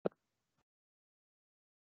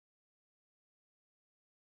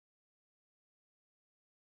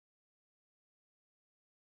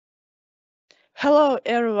Hello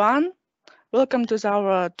everyone, welcome to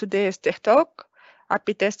our today's TechTalk,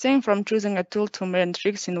 API testing from choosing a tool to main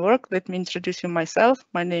tricks in work. Let me introduce you myself.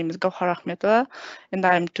 My name is Gauhar Ahmetova and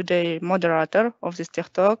I'm today moderator of this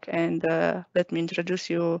TechTalk. And let me introduce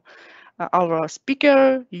you our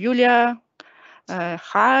speaker, Yuliya.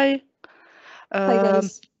 Hi. Hi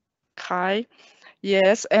guys. Hi.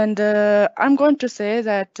 Yes, and I'm going to say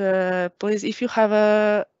that please, if you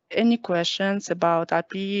have any questions about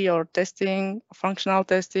API or testing, functional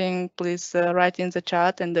testing, please write in the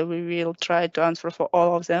chat and we will try to answer for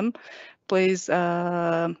all of them. Please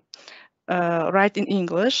write in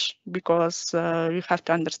English because we have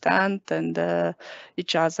to understand and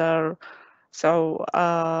each other. So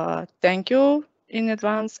thank you in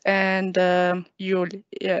advance and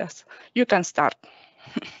yes, you can start.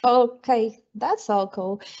 Okay, that's all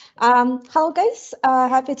cool. Hello guys,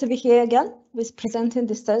 happy to be here again with presenting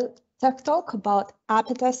this tech talk about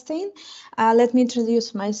API testing. Let me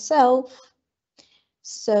introduce myself.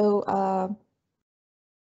 So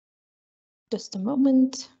just a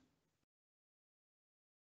moment.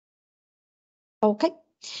 Okay.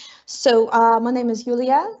 So my name is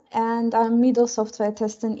Yuliya and I'm middle software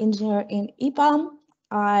testing engineer in EPAM.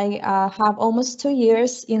 I have almost 2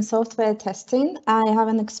 years in software testing. I have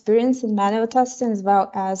an experience in manual testing as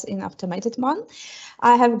well as in automated one.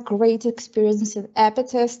 I have great experience in API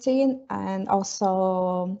testing and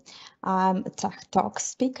also I'm a TechTalk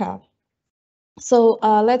speaker. So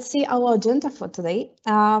let's see our agenda for today.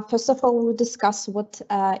 First of all, we'll discuss what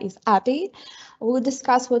is API. We'll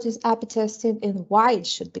discuss what is API testing and why it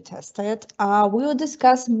should be tested. We will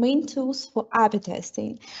discuss main tools for API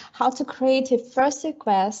testing, how to create a first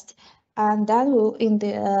request, and then we'll,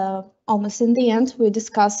 almost in the end, we'll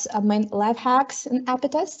discuss main life hacks in API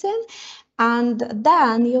testing, and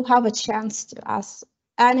then you'll have a chance to ask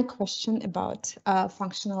any question about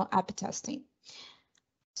functional API testing.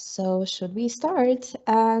 So should we start?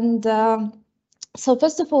 And so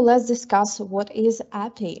first of all, let's discuss what is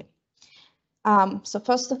API. So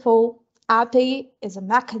first of all, API is a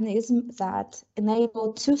mechanism that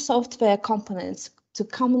enables two software components to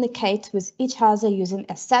communicate with each other using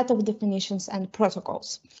a set of definitions and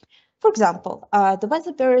protocols. For example, the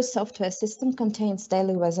weather software system contains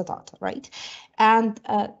daily weather data, right? And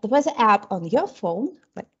the weather app on your phone,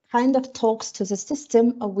 like, kind of talks to the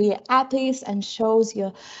system via APIs and shows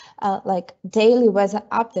you like daily weather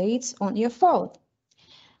updates on your phone.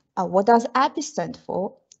 What does API stand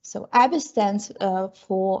for? So API stands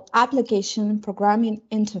for Application Programming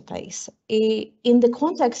Interface. In the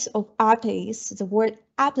context of APIs, the word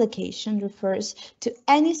application refers to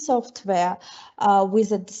any software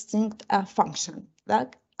with a distinct function.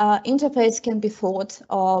 Like interface can be thought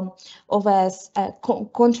of as a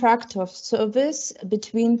contract of service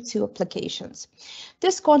between two applications.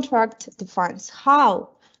 This contract defines how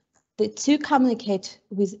the two communicate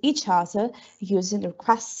with each other using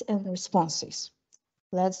requests and responses.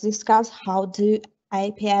 Let's discuss how do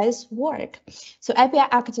APIs work. So API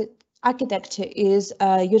architecture is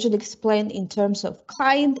usually explained in terms of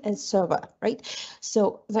client and server, right?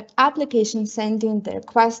 So the application sending the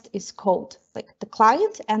request is called like the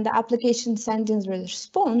client, and the application sending the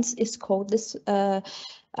response is called this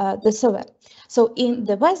the server. So in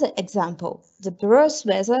the weather example, the Bureau's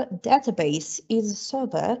weather database is a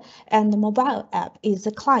server and the mobile app is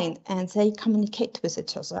a client, and they communicate with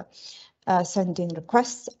each other, sending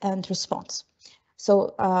requests and response.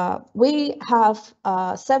 So we have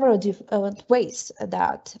several different ways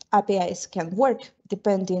that APIs can work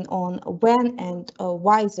depending on when and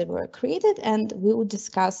why they were created, and we will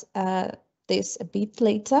discuss this a bit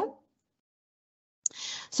later.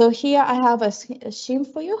 So here I have a scheme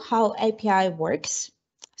for you how API works.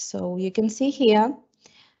 So you can see here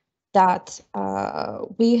that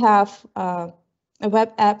we have a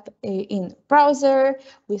web app in browser.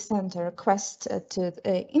 We send a request to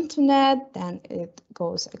the internet, then it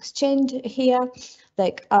goes exchange here.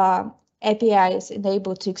 Like API is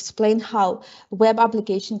enabled to explain how web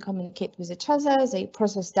applications communicate with each other. They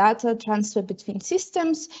process data, transfer between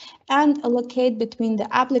systems, and allocate between the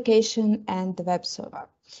application and the web server.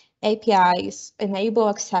 APIs enable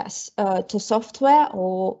access to software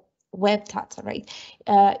or web data, right,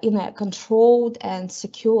 in a controlled and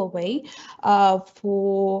secure way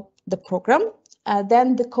for the program.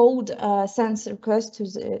 Then the code sends a request to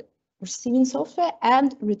the receiving software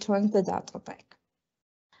and returns the data back.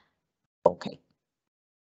 Okay.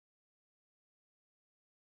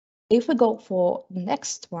 If we go for the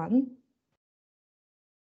next one,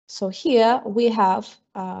 so here we have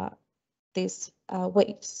these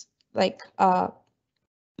waves, like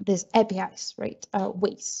these APIs, right?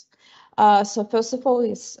 Ways. So first of all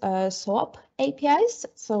is SOAP APIs.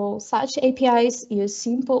 So such APIs use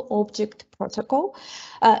simple object protocol,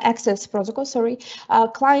 access protocol,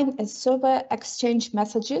 client and server exchange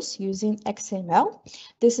messages using XML.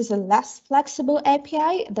 This is a less flexible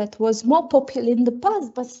API that was more popular in the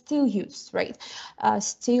past, but still used, right?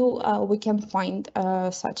 Still, we can find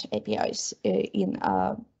such APIs in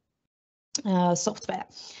software.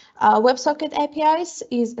 WebSocket APIs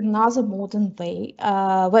is another modern way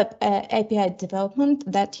web API development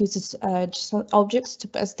that uses JSON objects to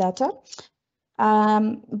pass data.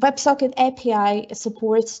 WebSocket API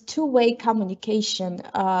supports two-way communication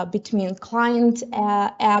between client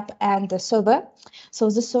app and the server.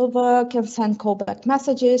 So the server can send callback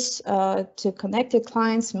messages to connected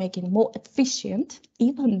clients, making it more efficient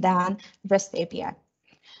even than REST API.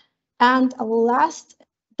 And last,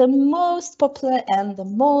 the most popular and the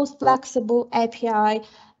most flexible API,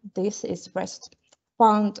 this is REST,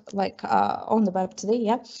 found like on the web today,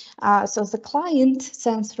 yeah. So the client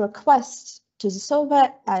sends requests to the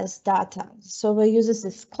server as data. The server uses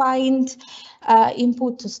this client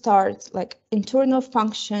input to start like internal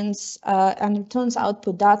functions and returns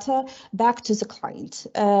output data back to the client.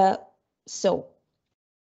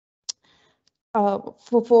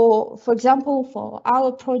 For example, for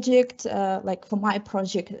our project, like for my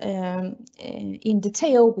project in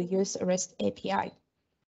detail, we use REST API.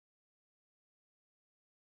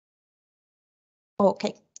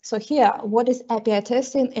 Okay, so here, what is API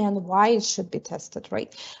testing and why it should be tested,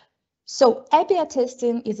 right? So API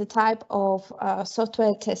testing is a type of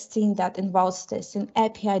software testing that involves testing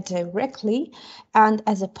API directly and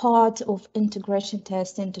as a part of integration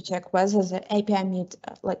testing to check whether the API meets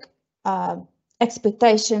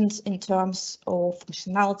expectations in terms of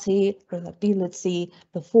functionality, reliability,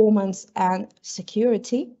 performance, and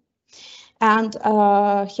security. And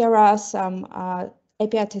here are some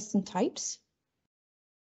API testing types.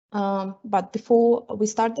 But before we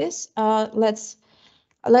start this, let's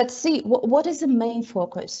see what is the main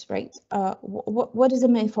focus, right? What is the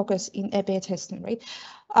main focus in API testing, right?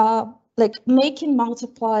 Like making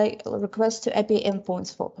multiply requests to API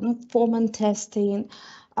endpoints for performance testing.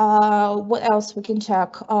 What else we can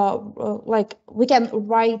check? Like we can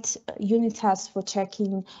write unit tests for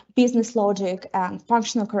checking business logic and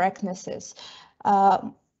functional correctnesses.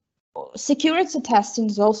 Security testing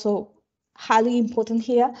is also highly important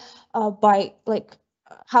here. By like,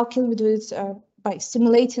 how can we do it? By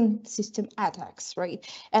simulating system attacks, right?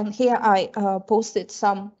 And here I posted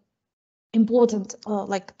some important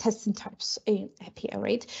like testing types in API,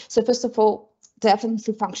 right? So first of all,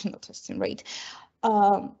 definitely functional testing, right?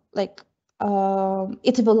 It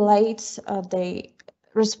evaluates the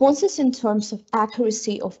responses in terms of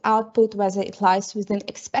accuracy of output, whether it lies within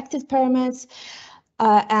expected parameters,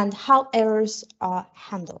 and how errors are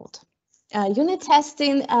handled. Unit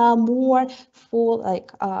testing more for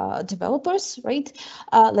like developers, right?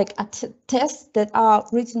 Like tests that are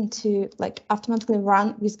written to like automatically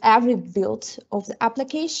run with every build of the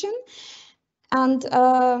application, and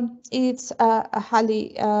it's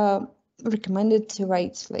highly recommended to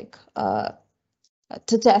write like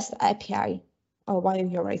to test API while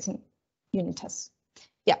you're writing unit tests.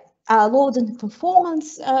 Yeah. Load and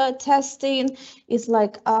performance testing is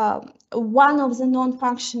like one of the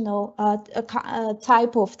non-functional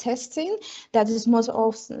type of testing that is most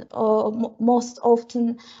often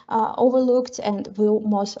overlooked and will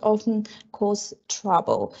most often cause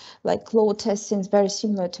trouble. Like load testing is very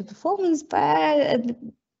similar to performance,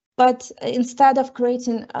 but instead of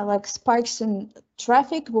creating like spikes in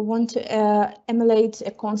traffic, we want to emulate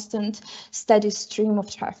a constant steady stream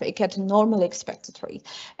of traffic at a normally expected rate.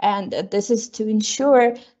 And this is to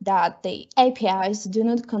ensure that the APIs do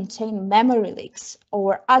not contain memory leaks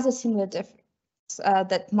or other similar defects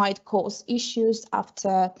that might cause issues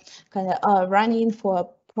after kind of running for a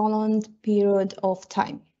prolonged period of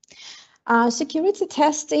time. Security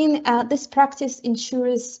testing, this practice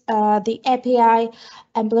ensures the API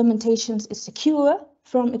implementations is secure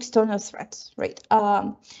from external threats, right?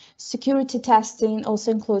 Security testing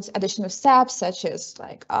also includes additional steps such as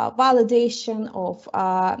like validation of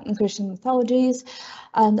encryption methodologies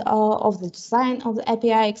and of the design of the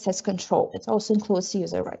API access control. It also includes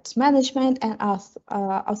user rights management and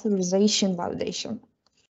authorization validation.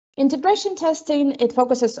 Integration testing, it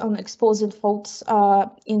focuses on exposing faults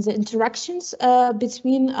in the interactions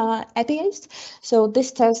between APIs. So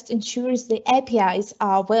this test ensures the APIs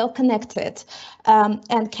are well connected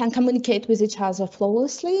and can communicate with each other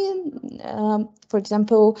flawlessly. For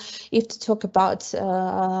example, if to talk about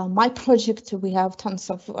my project, we have tons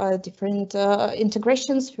of different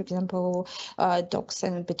integrations. For example, docs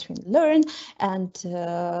and between Learn, and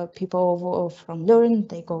people from Learn,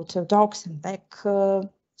 they go to docs and back.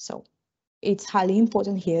 So it's highly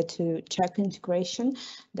important here to check integration,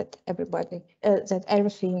 that that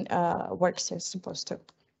everything works as supposed to.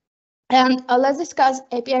 And let's discuss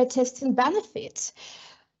API testing benefits.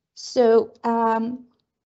 So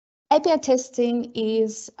API testing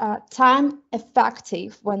is time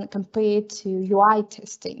effective when compared to UI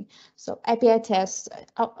testing. So API tests,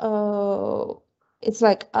 it's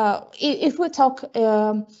like if we talk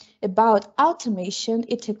about automation,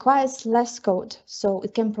 it requires less code, so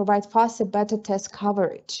it can provide faster, better test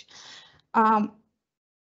coverage.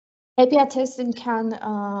 API testing can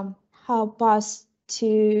help us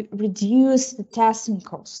to reduce the testing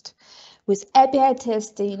cost. With API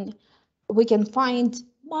testing, we can find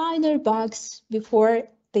minor bugs before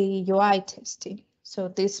the UI testing. So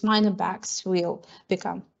these minor bugs will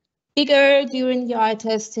become bigger during UI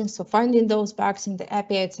testing. So finding those bugs in the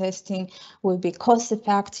API testing will be cost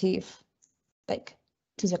effective, like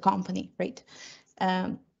to the company, right?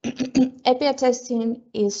 API testing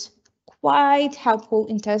is quite helpful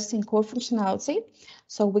in testing core functionality.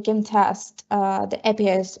 So we can test the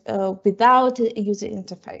APIs without a user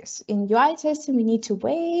interface. In UI testing, we need to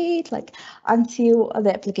wait like until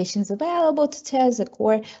the application is available to test the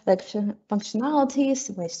core like functionalities,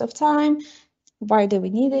 waste of time. Why do we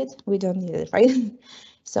need it? We don't need it, right?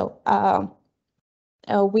 So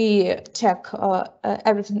we check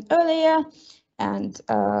everything earlier, and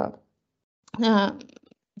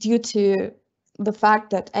due to the fact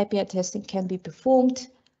that API testing can be performed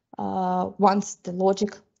once the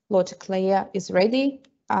logic layer is ready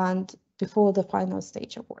and before the final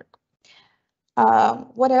stage of work.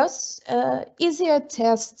 What else? Easier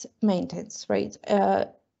test maintenance, right?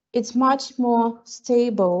 It's much more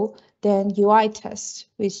stable than UI tests,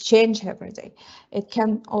 which change every day. It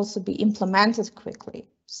can also be implemented quickly.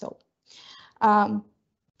 So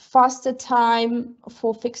faster time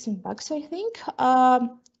for fixing bugs, I think.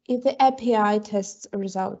 If the API test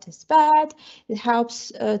result is bad, it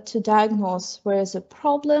helps to diagnose where the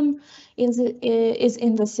problem is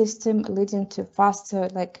in the system, leading to faster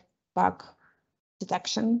like bug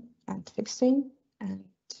detection and fixing, and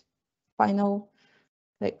final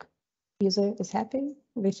like user is happy,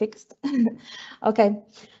 we fixed. Okay.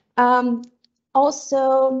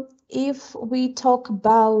 Also, if we talk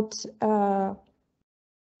about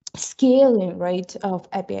scaling rate of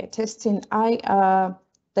API testing, I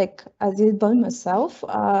did by myself.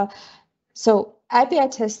 So API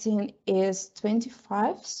testing is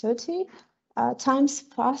 25-30 times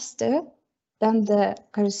faster than the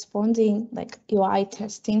corresponding like UI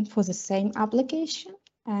testing for the same application,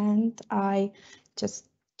 and I just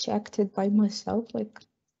checked it by myself, like,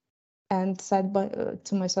 and said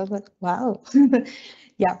to myself, like, wow,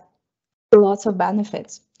 yeah, lots of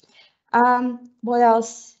benefits. What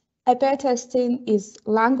else? API testing is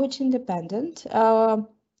language independent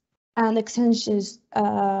and extensions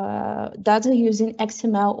data using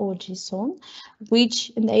XML or JSON,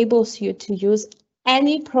 which enables you to use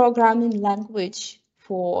any programming language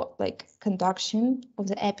for like conduction of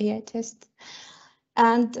the API test.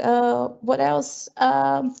 And what else?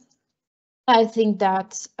 I think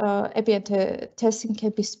that API testing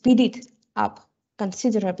can be speeded up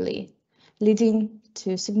considerably, leading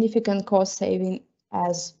to significant cost saving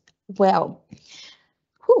as well.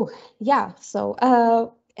 Whew, yeah, so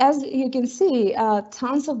as you can see,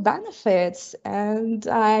 tons of benefits, and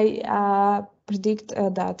I predict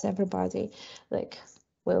that everybody like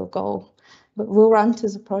will run to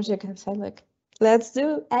the project and say like, let's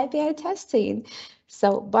do API testing.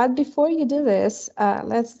 So, but before you do this,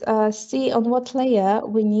 let's see on what layer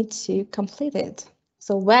we need to complete it.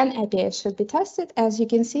 So when API should be tested, as you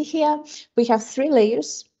can see here, we have 3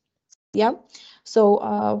 layers. Yeah. So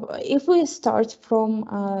if we start from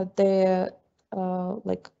the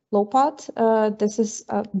like low part, this is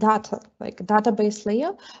data, like database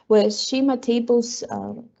layer, where schema tables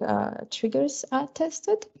triggers are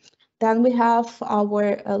tested. Then we have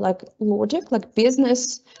our like logic, like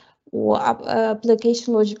business or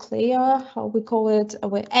application logic layer, how we call it,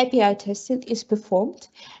 where API testing is performed.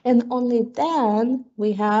 And only then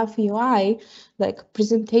we have UI, like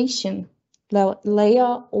presentation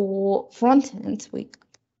layer or front end, we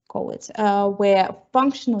call it, where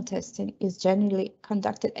functional testing is generally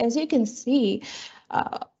conducted. As you can see,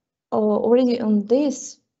 already on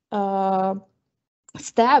this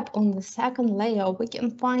step on the second layer, we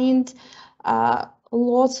can find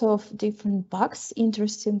lots of different bugs,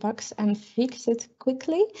 interesting bugs, and fix it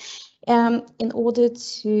quickly in order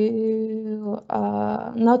to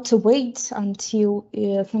not to wait until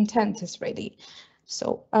content is ready.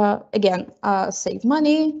 So again, save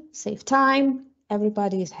money, save time,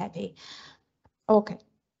 everybody is happy. Okay.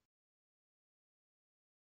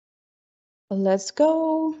 Let's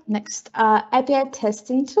go next. API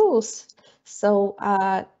testing tools. So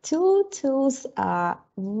two tools are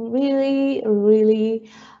really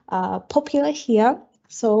popular here.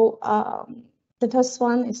 So the first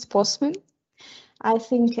one is Postman. I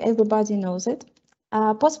think everybody knows it.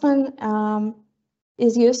 Postman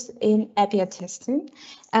is used in API testing,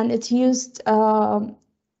 and it's used.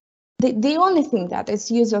 The only thing that it's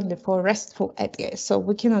used only for RESTful API, so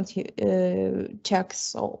we cannot check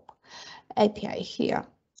SOAP API here,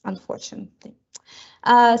 unfortunately.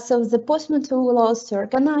 So the Postman tool allows to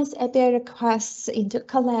organize API requests into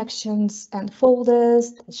collections and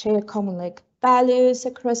folders that share common like values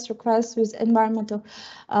across requests with environmental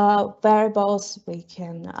variables. We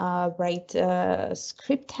can write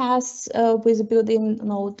script tests with built-in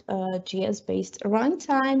Node.js-based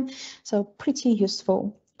runtime. So pretty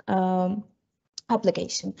useful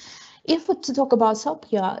application. If we to talk about SOAP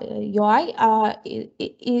UI,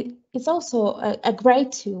 it's also a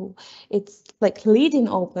great tool. It's like leading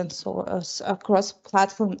open source across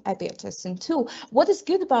platform API testing tool. What is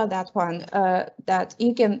good about that one? That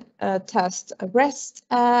you can test a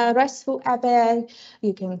RESTful API,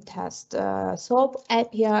 you can test SOAP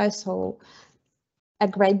API, so a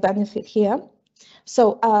great benefit here.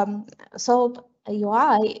 So SOAP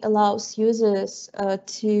UI allows users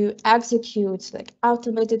to execute like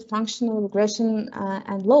automated functional regression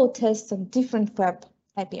and load tests on different web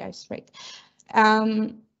APIs, right?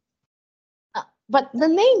 But the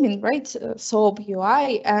naming, right, SOAP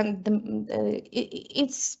UI, and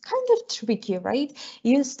it's kind of tricky, right?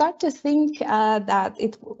 You start to think that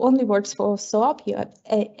it only works for SOAP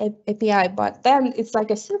API, but then it's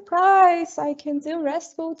like a surprise, I can do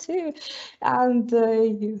RESTful too. And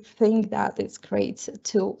you think that it's great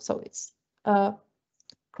too, so it's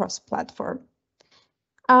cross-platform.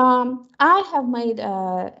 I have made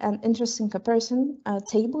an interesting comparison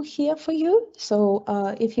table here for you. So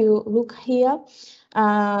if you look here,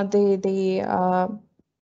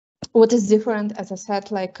 what is different, as I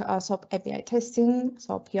said, like SOAP API testing,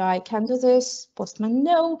 SOAP UI can do this, Postman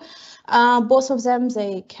no. Both of them,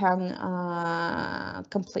 they can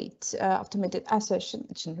complete automated assertion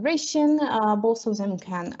generation. Both of them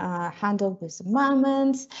can handle with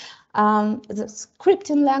environments. The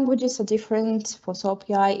scripting languages are different. For SOAP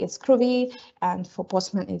UI, it's Groovy, and for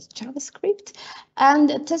Postman, it's JavaScript.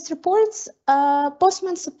 And test reports,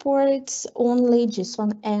 Postman supports only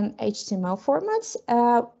JSON and HTML formats,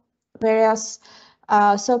 whereas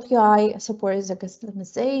SOAP UI supports the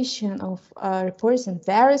customization of reports in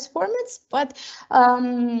various formats, but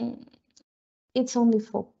it's only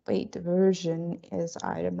for paid version, as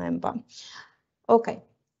I remember. Okay.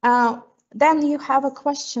 Then you have a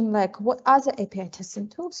question like, what other API testing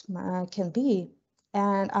tools can be?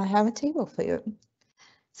 And I have a table for you.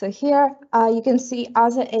 So here you can see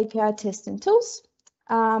other API testing tools.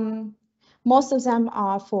 Most of them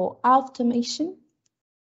are for automation,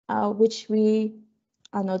 which we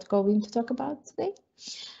are not going to talk about today.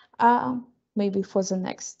 Maybe for the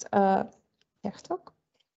next TechTalk.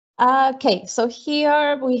 Okay, so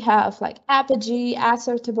here we have like Apogee,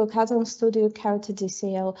 Assertable, Catalan Studio, Character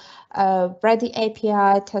DCL, Ready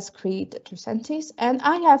API, TestCreate, Trucentis, and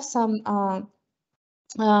I have some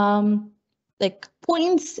like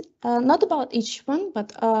points, not about each one,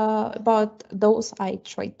 but about those I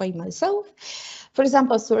tried by myself. For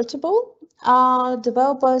example, Assertable,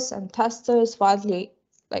 developers and testers widely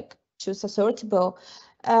like choose Assertable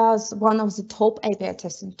as one of the top API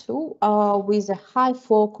testing tool with a high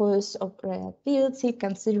focus of reliability,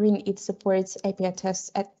 considering it supports API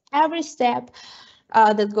tests at every step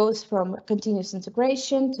that goes from continuous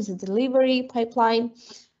integration to the delivery pipeline.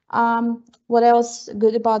 What else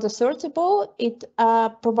good about Assertable? It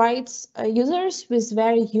provides users with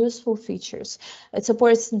very useful features. It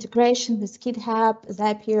supports integration with GitHub,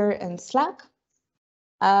 Zapier, and Slack,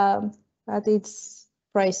 but it's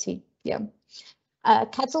pricey, yeah.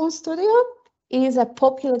 Catalan Studio is a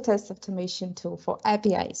popular test automation tool for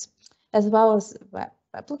APIs, as well as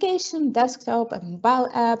application, desktop, and mobile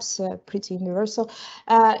apps, pretty universal.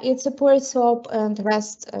 It supports SOAP and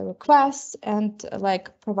REST requests and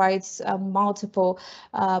like provides multiple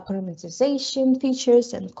parameterization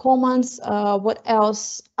features and commands. What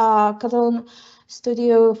else? Catalan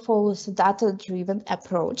Studio follows a data-driven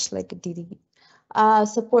approach like DDD.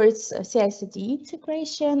 Supports CI/CD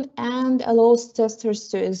integration and allows testers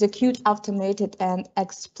to execute automated and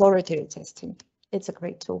exploratory testing. It's a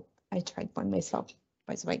great tool. I tried one myself,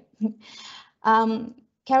 by the way.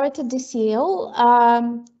 Character DCL,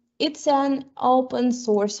 it's an open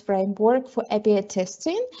source framework for API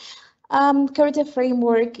testing. Character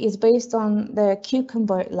framework is based on the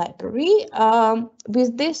Cucumber library.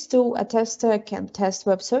 With this tool, a tester can test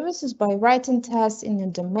web services by writing tests in a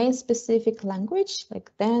domain-specific language,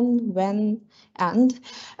 like then, when, and.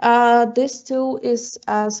 This tool is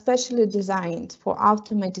specially designed for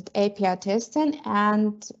automated API testing,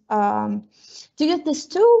 and to use this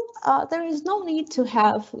tool, there is no need to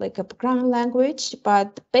have like a programming language,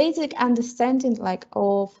 but basic understanding like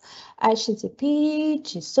of HTTP,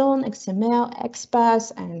 JSON, XML,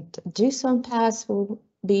 XPath, and JSON path will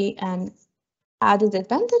be an added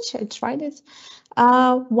advantage. I tried it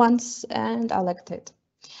once and I liked it.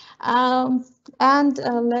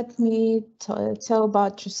 Let me tell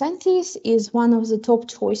about Trucentis is one of the top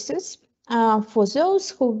choices for those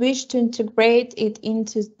who wish to integrate it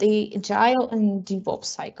into the Agile and DevOps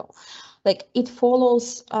cycle. Like it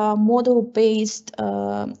follows model-based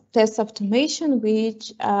test automation,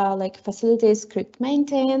 which like facilitates script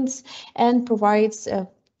maintenance and provides a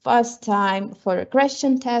fast time for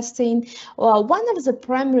regression testing. Well, one of the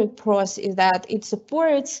primary pros is that it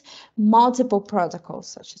supports multiple protocols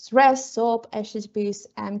such as REST, SOAP, HTTP,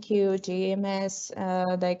 MQ, GMS,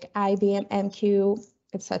 like IBM MQ,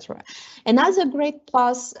 etc. Another great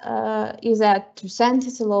plus is that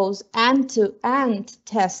Trucentis allows end-to-end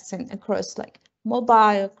testing across like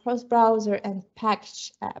mobile, cross-browser, and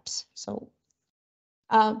package apps. So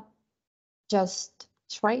just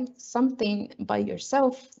try something by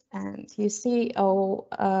yourself and you see all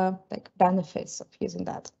like benefits of using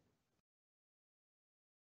that.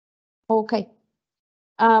 Okay.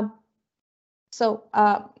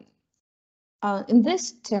 In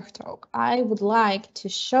this tech talk, I would like to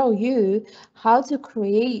show you how to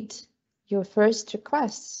create your first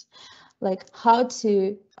requests, like how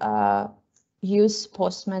to use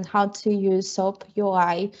Postman, how to use SOAP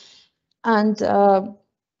UI. And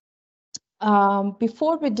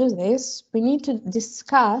before we do this, we need to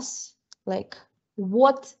discuss like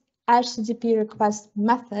what HTTP request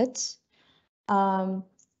methods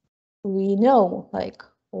we know, like,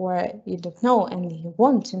 or you don't know and you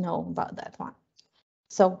want to know about that one.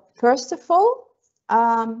 So first of all,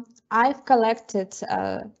 I've collected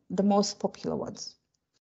the most popular ones.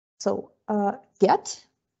 So GET.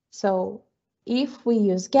 So if we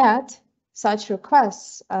use GET, such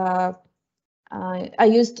requests I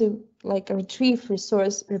used to like retrieve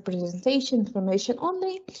resource representation information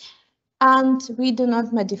only, and we do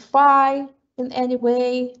not modify in any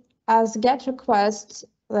way as GET requests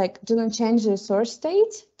like do not change the source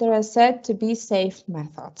state. They are said to be safe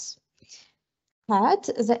methods. Head,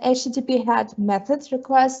 the HTTP head methods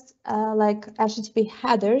request like HTTP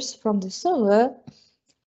headers from the server,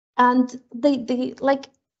 and they like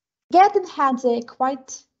GET and head are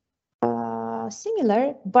quite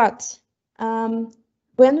similar, but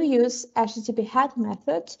when we use HTTP head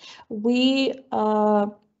method, we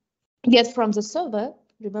get from the server.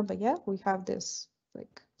 Remember, yeah, we have this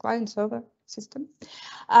like client server system.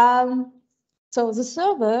 So the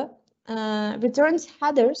server returns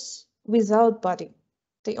headers without body.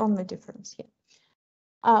 The only difference here.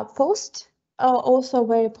 Post, also a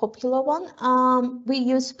very popular one. We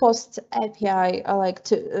use Post API like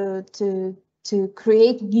to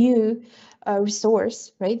create new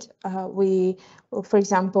resource, right? For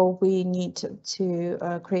example, we need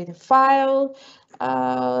to create a file.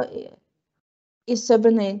 Is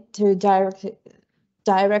subordinate to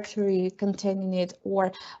directory containing it,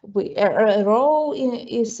 or a row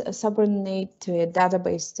is subordinate to a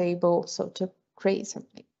database table, so to create some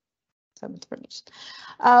information.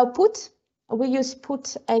 Put, we use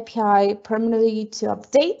put API primarily to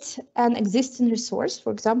update an existing resource.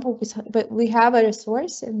 For example, we have a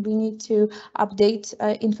resource and we need to update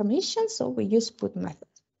information, so we use put method,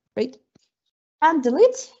 right? And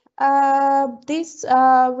delete. This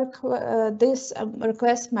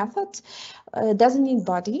request method doesn't need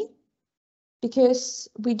body because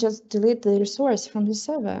we just delete the resource from the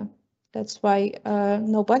server. That's why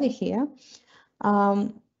no body here.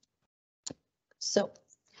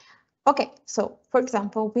 Okay, so for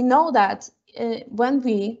example, we know that when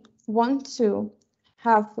we want to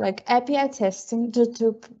have like API testing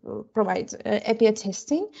to provide API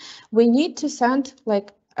testing, we need to send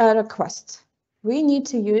like a request. We need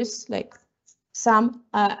to use like some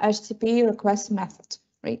HTTP request method,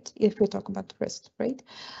 right? If we talk about REST, right?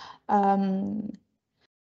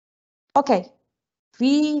 Okay,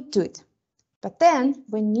 we do it, but then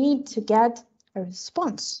we need to get a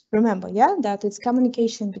response. Remember, yeah, that it's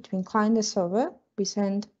communication between client and server. We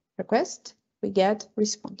send request, we get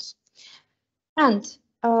response. And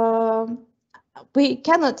we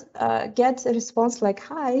cannot get a response like,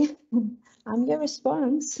 hi, I'm your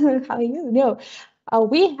response, how are you? No,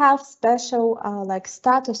 we have special like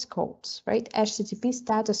status codes, right? HTTP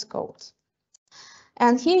status codes.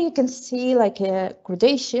 And here you can see like a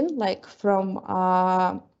gradation, like from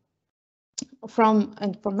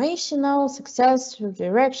informational, success,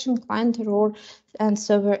 redirection, client error, and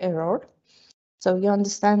server error. So you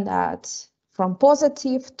understand that from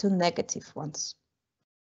positive to negative ones.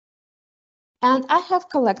 And I have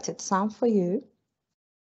collected some for you.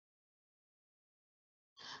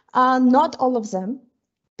 Not all of them,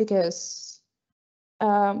 because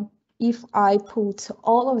if I put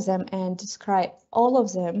all of them and describe all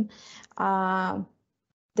of them,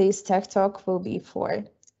 this tech talk will be for,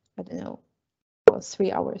 I don't know,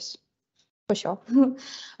 3 hours for sure.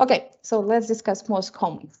 Okay, so let's discuss most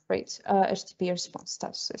common, right, HTTP response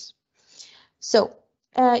statuses. So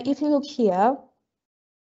if you look here,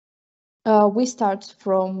 we start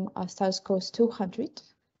from status code 200.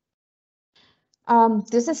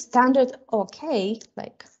 This is standard OK,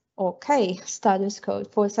 like OK status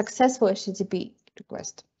code for successful HTTP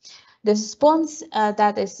request. The response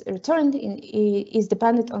that is returned is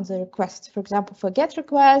dependent on the request. For example, for GET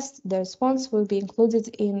request, the response will be included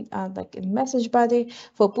in like a message body.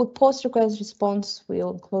 For POST request, response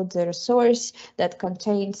will include the resource that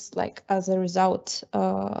contains like as a result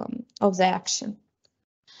of the action.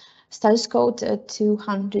 Status code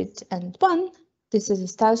 201. This is a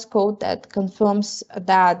status code that confirms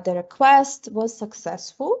that the request was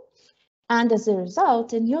successful, and as a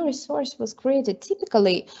result, a new resource was created.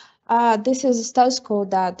 Typically, this is a status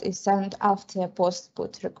code that is sent after a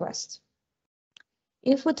post-put request.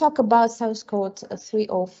 If we talk about status code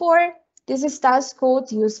 304, this is status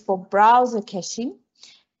code used for browser caching.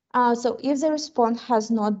 So if the response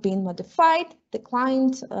has not been modified, the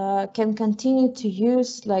client can continue to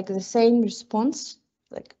use like the same response,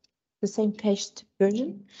 like the same cached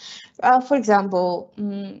version. For example,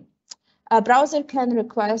 a browser can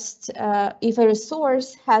request if a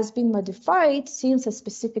resource has been modified since a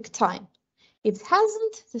specific time. If it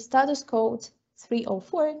hasn't, the status code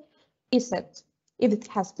 304 is set. If it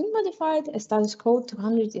has been modified, a status code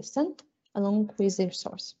 200 is sent along with the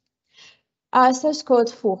resource. Status code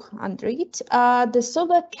 400, the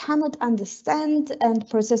server cannot understand and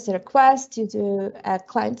process a request due to a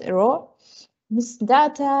client error. Missed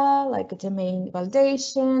data, like a domain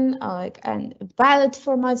validation, and valid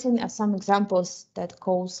formatting are some examples that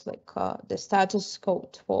cause like the status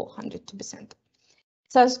code 400%.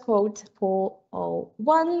 Status code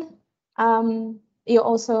 401, you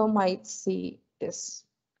also might see this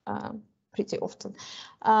pretty often.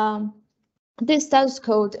 This status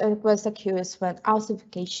code request occurs when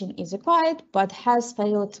authentication is required but has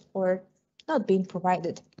failed or not been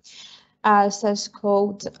provided. Status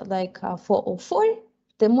code like 404,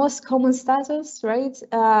 the most common status, right?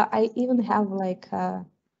 I even have like a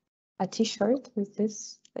t-shirt with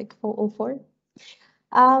this like 404.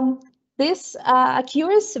 This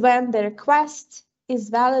occurs when the request is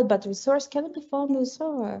valid but resource cannot be found on the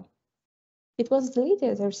server. It was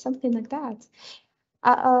deleted or something like that.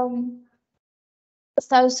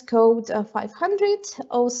 Status code 500,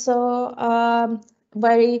 also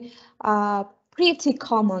very pretty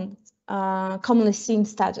common, commonly seen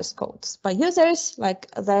status codes by users. Like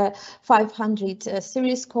the 500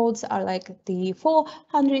 series codes are like the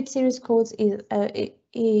 400 series codes. In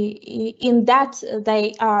that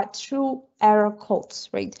they are true error codes,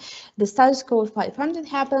 right? The status code 500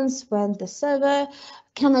 happens when the server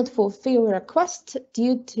cannot fulfill a request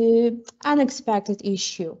due to unexpected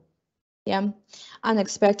issue. Yeah,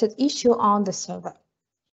 unexpected issue on the server.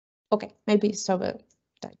 Okay, maybe server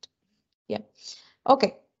died. Yeah.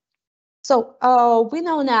 Okay. So we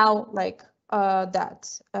know now like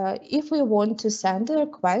that if we want to send a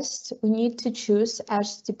request, we need to choose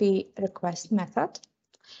HTTP request method.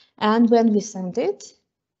 And when we send it,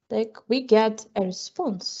 like we get a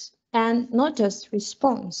response, and not just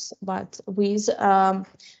response, but with some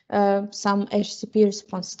HTTP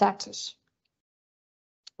response status.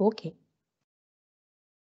 Okay.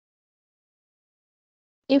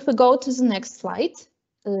 If we go to the next slide,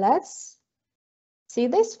 let's See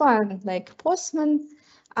this one, like Postman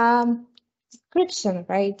description,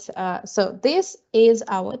 right? So this is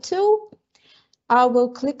our tool. I will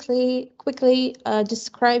quickly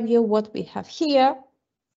describe you what we have here.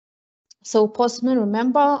 So Postman,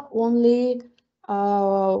 remember, only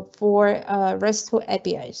for RESTful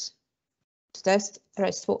APIs, to test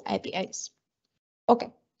RESTful APIs.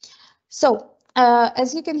 Okay, so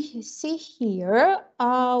as you can see here,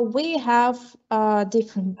 we have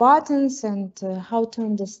different buttons and how to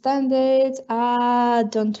understand it.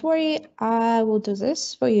 Don't worry, I will do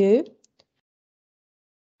this for you.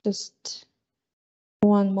 Just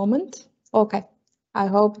one moment. Okay, I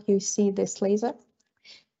hope you see this laser.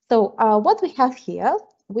 So what we have here,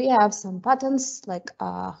 we have some buttons like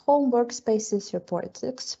home workspaces, report,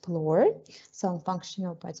 explore, some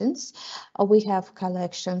functional buttons. We have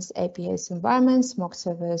collections, APIs, environments, mock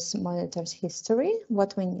service, monitors, history,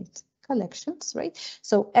 what we need. Collections, right?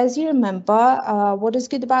 So as you remember, what is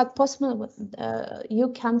good about Postman, you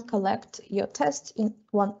can collect your tests in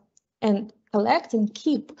one and collect and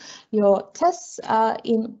keep your tests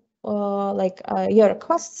in your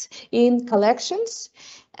requests in collections.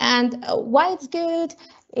 And why it's good?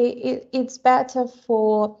 It's better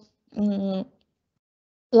for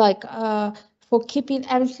for keeping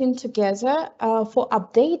everything together, for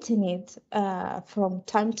updating it from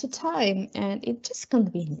time to time, and it's just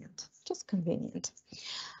convenient. Just convenient.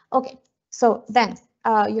 Okay, so then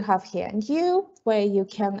you have here new, where you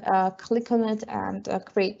can click on it and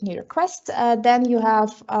create new requests. Then you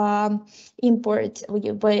have import,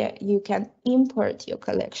 where you can import your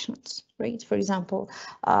collections, right? For example,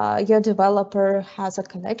 your developer has a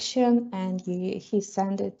collection and he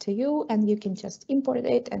sent it to you, and you can just import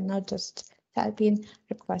it and not just type in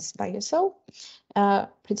requests by yourself.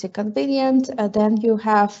 Pretty convenient. Then you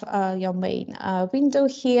have your main window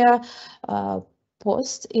here.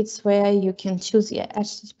 Post, it's where you can choose your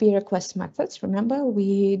HTTP request methods. Remember,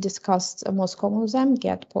 we discussed most common of them: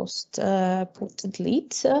 get, post, put,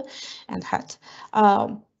 delete, and head.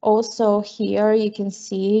 Also here you can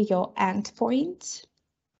see your endpoint.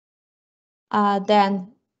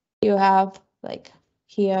 Then you have like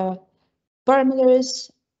here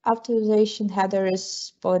parameters, authorization,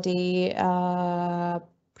 headers, body,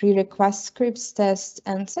 pre-request scripts, tests,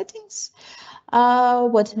 and settings.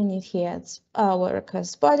 What we need here is our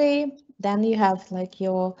request body. Then you have like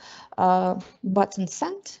your button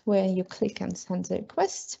send, where you click and send the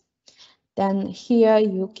request. Then here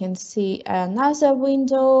you can see another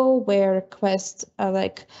window where request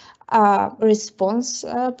response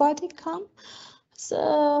body come.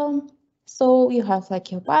 So you have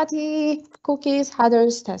like your body, cookies,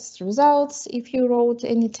 headers, test results, if you wrote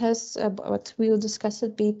any tests, but we'll discuss it a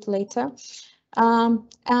bit later. And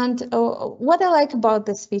what I like about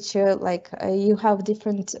this feature, like you have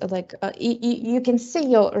different, you can see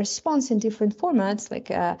your response in different formats. Like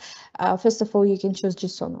first of all, you can choose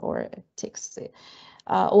JSON or text,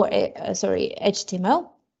 sorry, HTML.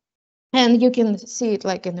 And you can see it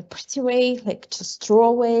like in a pretty way, like just draw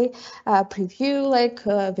away, preview, like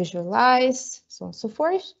visualize, so on and so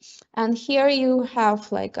forth. And here you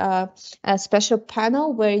have like a special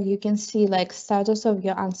panel where you can see like status of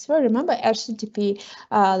your answer. Remember HTTP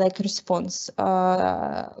like response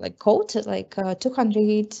like code, like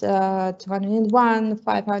 200, 201,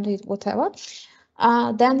 500, whatever.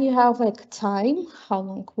 Then you have like time, how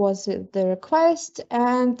long was it the request,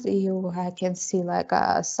 and you can see like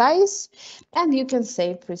a size, and you can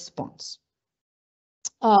save response.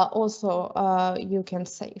 Also, you can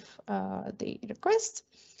save the request.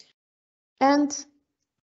 And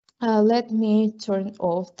let me turn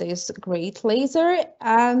off this great laser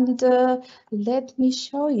and let me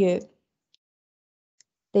show you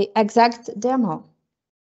the exact demo.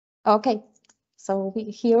 Okay, so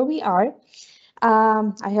here we are.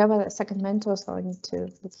 I have a second mentor, so I need to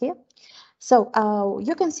look here. So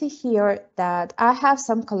you can see here that I have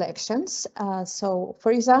some collections. So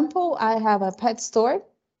for example, I have a pet store,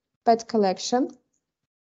 pet collection.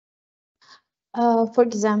 For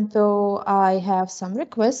example, I have some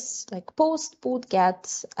requests like post, put,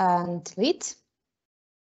 get, and delete.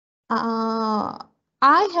 I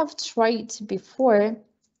have tried before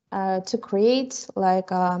to create like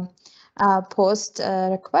a post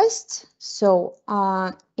request. So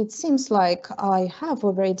it seems like I have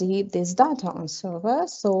already this data on server.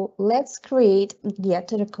 So let's create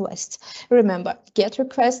get request. Remember, get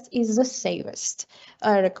request is the safest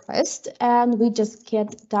request, and we just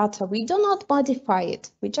get data. We do not modify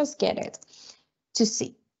it. We just get it to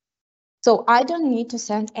see. So I don't need to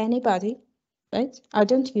send anybody, right? I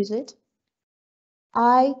don't use it.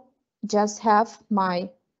 I just have my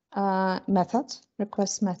method,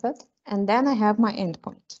 request method. and then I have my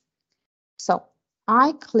endpoint. So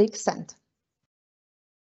I click send.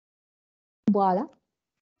 Voila.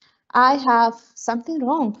 I have something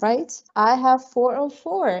wrong, right? I have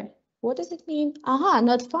 404. What does it mean? Aha,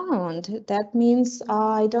 not found. That means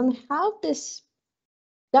I don't have this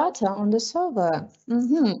data on the server.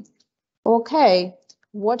 Okay,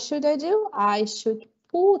 what should I do? I should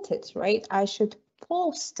put it, right? I should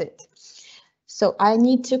post it. So I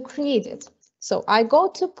need to create it. So I go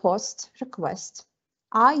to post request.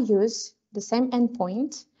 I use the same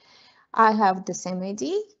endpoint. I have the same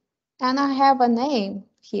ID and I have a name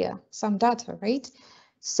here, some data, right?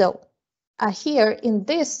 So here in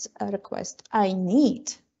this request, I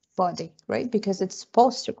need body, right? Because it's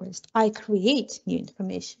post request. I create new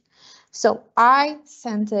information. So I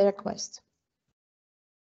send a request.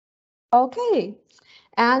 Okay,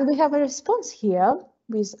 and we have a response here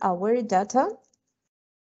with our data.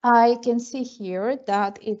 I can see here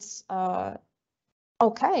that it's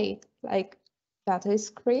okay, like data is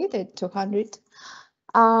created 200.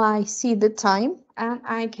 I see the time and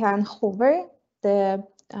I can hover the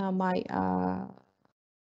my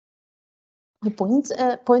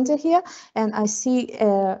pointer here, and I see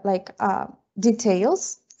like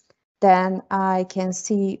details. Then I can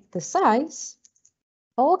see the size.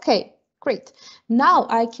 Okay, great. Now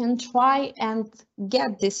I can try and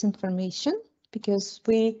get this information because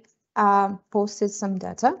we posted some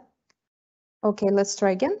data. Okay, let's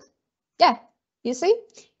try again. Yeah, you see,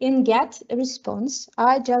 in get response,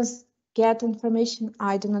 I just get information.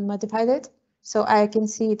 I do not modify it, so I can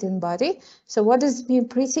see it in body. So what does it mean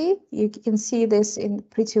pretty? You can see this in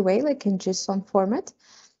pretty way, like in JSON format.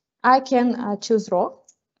 I can choose raw,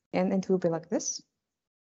 and it will be like this.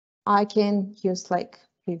 I can use like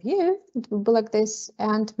preview, it will be like this,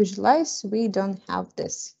 and visualize, we don't have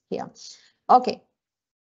this here. Okay.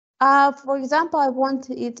 For example, I want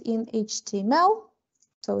it in HTML,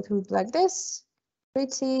 so it will be like this.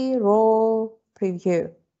 Pretty raw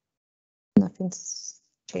preview. Nothing's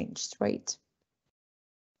changed, right?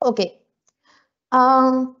 Okay.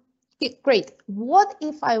 Great. What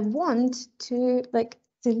if I want to like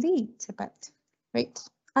delete a bit, right?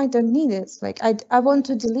 I don't need it. Like I want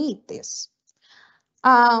to delete this.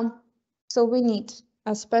 So we need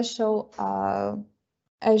a special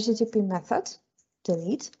HTTP method,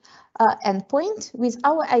 delete, endpoint with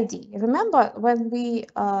our ID. Remember when we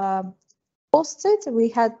posted, we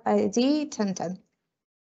had ID 1010.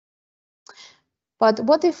 But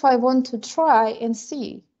what if I want to try and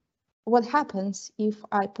see what happens if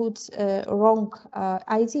I put a wrong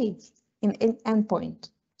ID in endpoint?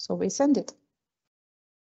 So we send it.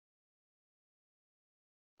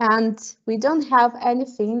 And we don't have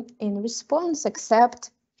anything in response except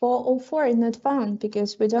 404 not found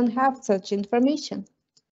because we don't have such information.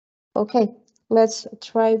 Okay, let's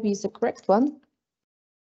try with the correct one.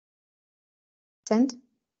 Send.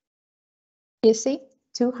 You see,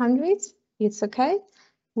 200, it's okay.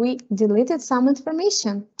 We deleted some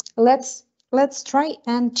information. Let's try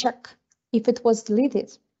and check if it was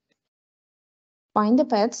deleted. Find the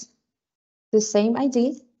pets, the same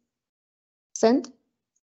ID, send.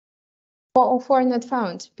 404 not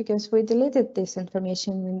found because we deleted this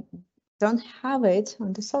information. We don't have it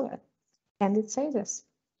on the server, and it says this.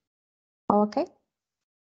 Okay,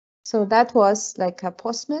 so that was like a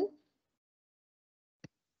postman.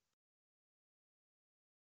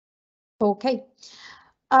 Okay,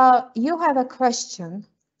 you have a question,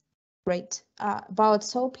 right, about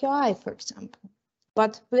SOAP UI, for example.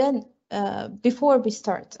 But when before we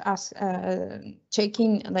start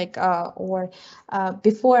checking like or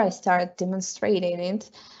before I start demonstrating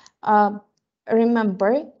it,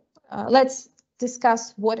 remember, let's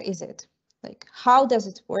discuss what is it, like how does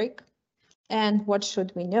it work, and what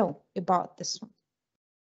should we know about this one.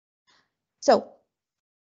 So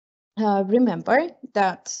remember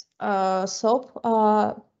that SOAP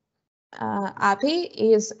API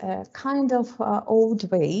is a kind of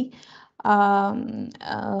old way of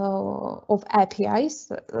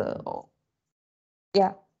APIs.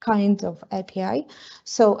 Yeah, kind of API.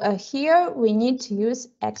 So here we need to use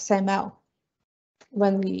XML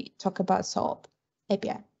when we talk about SOAP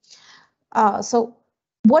API. So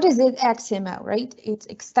what is it, XML, right? It's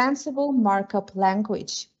extensible markup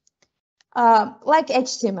language. Like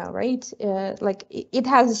HTML, right? Like it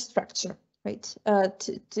has a structure, right?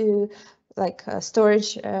 To like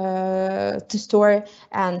storage to store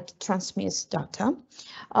and transmit data.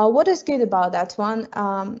 What is good about that one?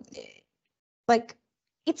 Like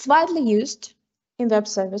it's widely used in web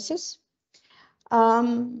services.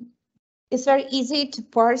 It's very easy to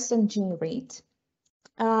parse and generate.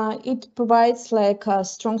 It provides like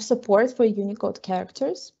strong support for Unicode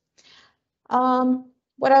characters.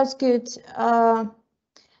 What else good?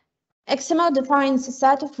 XML defines a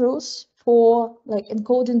set of rules for like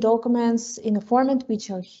encoding documents in a format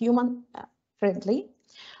which are human friendly.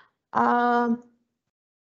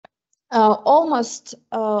 Almost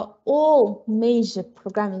all major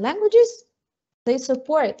programming languages, they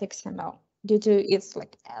support XML due to its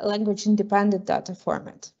like language independent data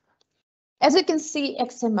format. As you can see,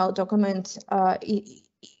 XML document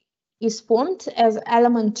is formed as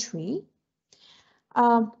element tree.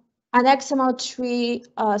 An XML tree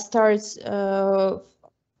starts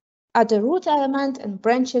at the root element and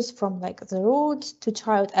branches from like the root to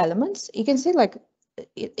child elements. You can see like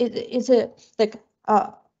it's a like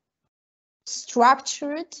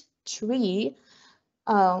structured tree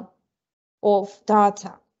of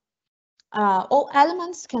data. All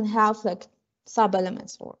elements can have like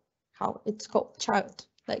sub-elements, or how it's called, child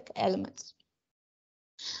like elements.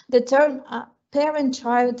 The term parent,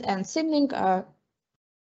 child, and sibling are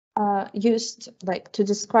used like to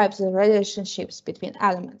describe the relationships between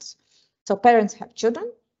elements. So parents have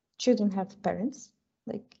children, children have parents,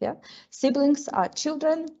 like yeah. Siblings are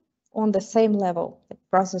children on the same level, like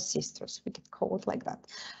brothers, sisters, we can call it like that.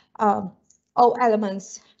 All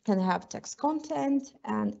elements can have text content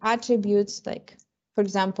and attributes, like for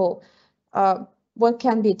example, what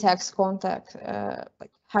can be text content,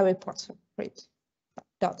 like Harry Potter, right?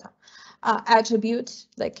 Data. Attribute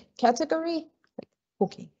like category, like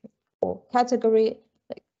cookie, or category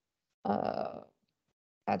like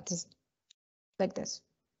like this.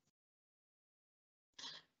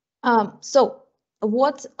 So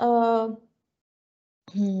what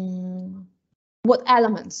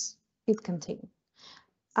elements it contains?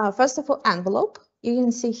 First of all, envelope. You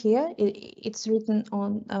can see here it's written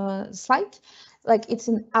on the slide. Like it's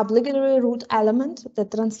an obligatory root element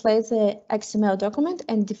that translates the XML document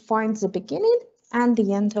and defines the beginning and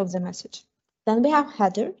the end of the message. Then we have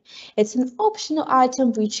header. It's an optional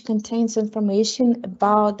item which contains information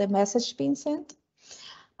about the message being sent.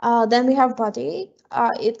 Then we have body.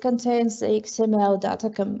 It contains the XML data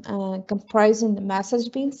comprising the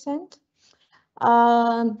message being sent.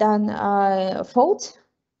 Then fault.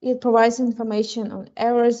 It provides information on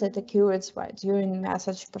errors that occurred during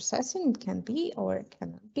message processing. It can be or it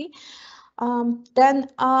cannot be.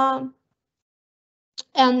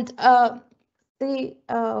 The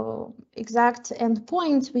exact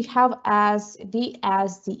endpoint we have as the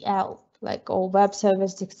SDL, like or web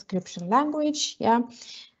service description language. Yeah,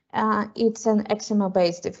 it's an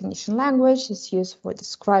XML-based definition language. It's used for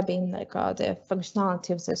describing like the functionality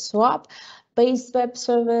of the SOAP-based web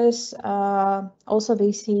service. Also,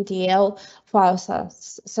 the CDL files are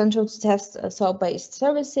central to test SOAP-based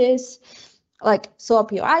services. Like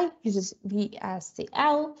SOAP UI uses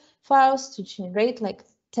VSDL files to generate like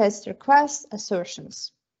test request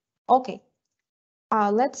assertions. Okay,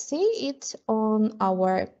 let's see it on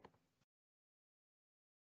our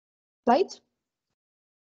slide.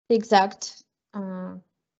 The exact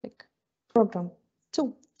like program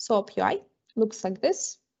to SOAP UI looks like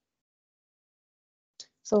this.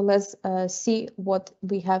 So let's see what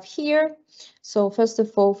we have here. So first of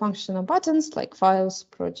all, functional buttons like files,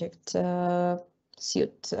 project,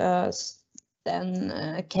 suite,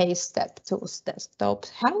 then case, step, tools, desktop,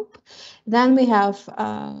 help. Then we have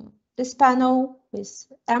this panel with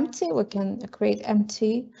empty. We can create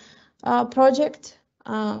empty project.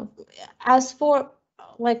 As for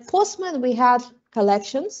like Postman, we had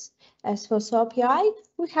collections. As for SOAP UI,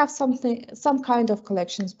 we have some kind of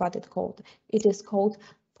collections, but it is called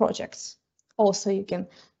projects. Also, you can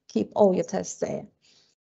keep all your tests there.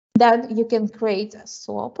 Then you can create a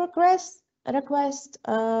SOAP request,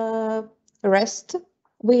 REST.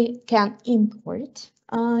 We can import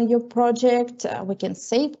your project. We can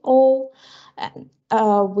save all. And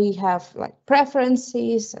we have like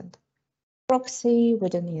preferences and proxy. We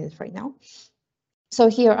don't need it right now. So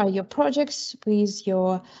here are your projects with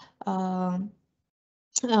your all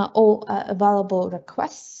available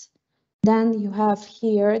requests. Then you have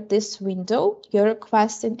here this window, your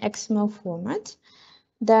request in XML format.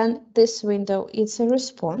 Then this window is a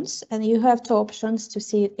response, and you have two options to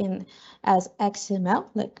see it in as XML,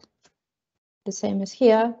 like the same as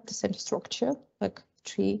here, the same structure, like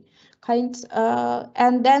tree kinds.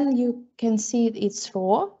 And then you can see it's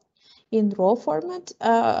raw. In raw format.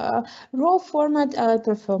 Raw format I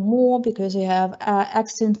prefer more because you have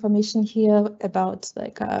extra information here about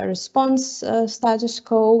like response status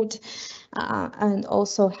code and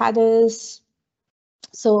also headers.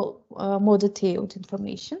 So more detailed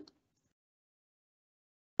information.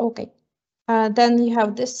 Okay, then you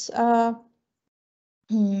have this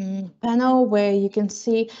panel where you can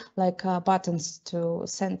see like buttons to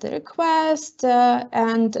send the request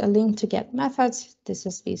and a link to get methods. This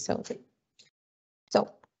is vSOT.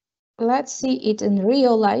 So let's see it in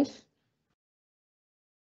real life.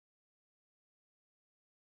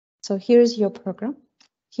 So here's your program.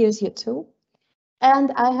 Here's your tool.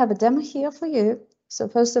 And I have a demo here for you. So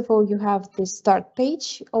first of all, you have this start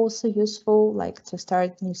page, also useful like to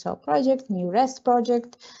start new SOAP project, new REST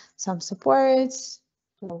project, some supports,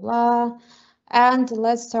 blah, blah. And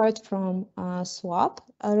let's start from swap.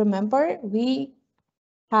 Remember, we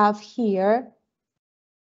have here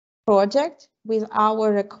project with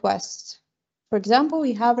our requests. For example,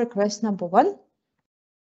 we have request number 1,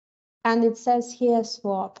 and it says here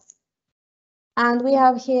swap. And we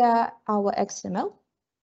have here our XML.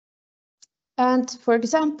 And for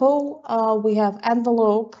example, we have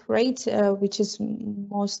envelope, right, which is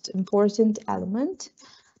most important element.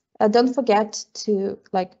 Don't forget to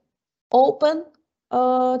like open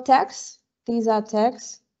tags. These are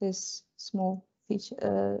tags, these small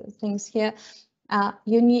things here.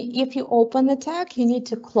 You need, if you open the tag, you need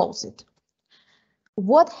to close it.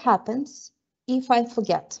 What happens if I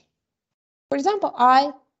forget? For example,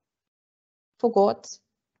 I forgot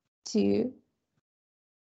to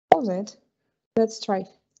close it. Let's try.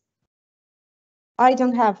 I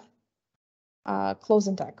don't have a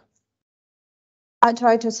closing tag. I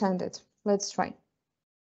try to send it. Let's try.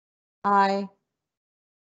 I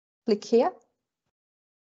click here.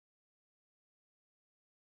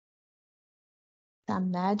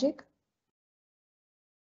 Some magic.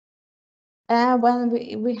 And when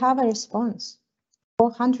we have a response,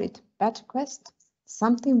 400 batch request,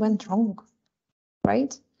 something went wrong,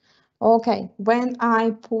 right? Okay, when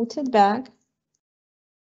I put it back,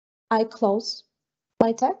 I close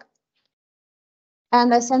my tag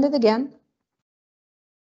and I send it again.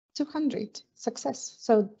 200 success.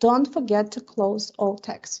 So don't forget to close all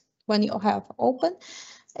tags. When you have open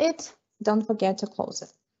it, don't forget to close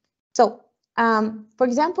it. So for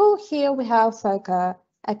example, here we have like a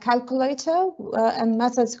calculator and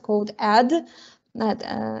methods called add,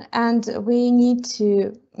 and we need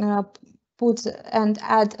to put and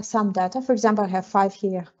add some data. For example, I have 5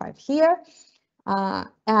 here, 5 here.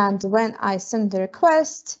 And when I send the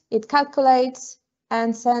request, it calculates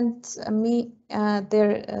and sends me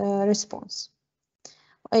their response.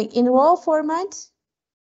 In raw format,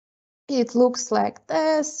 it looks like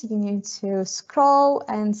this. You need to scroll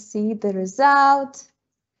and see the result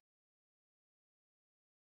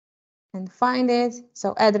and find it.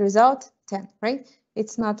 So add result 10, right?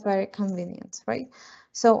 It's not very convenient, right?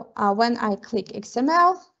 So when I click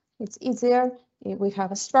XML, it's easier. We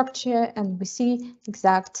have a structure and we see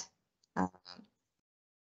exact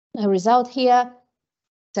result here,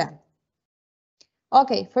 10.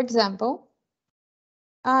 Okay, for example,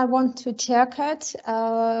 I want to check it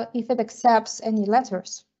if it accepts any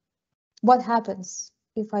letters. What happens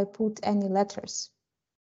if I put any letters?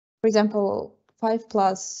 For example, 5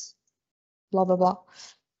 plus blah, blah, blah.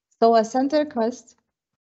 So I send a request.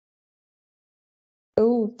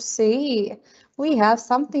 Oopsie, we have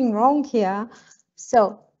something wrong here.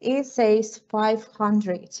 So it says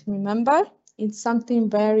 500. Remember, it's something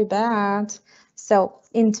very bad. So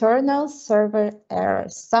internal server error.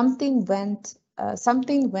 Something went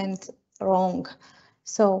wrong.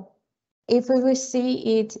 So if we will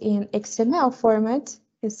see it in XML format,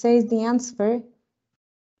 it says the answer,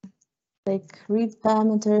 like read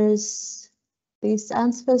parameters. This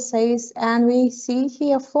answer says, and we see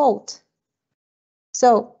here fault.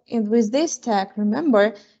 So with this tag,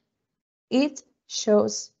 remember, it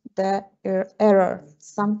shows the error.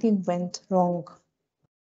 Something went wrong.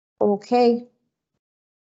 Okay.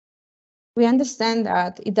 We understand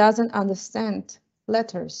that it doesn't understand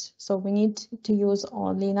letters, so we need to use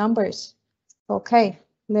only numbers. Okay,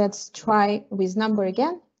 let's try with number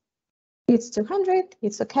again. It's 200,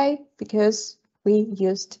 it's okay, because we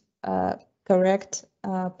used correct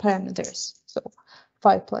parameters. So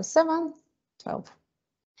 5 plus 7, 12.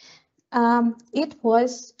 It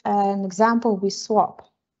was an example with swap.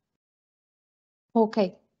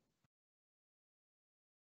 Okay.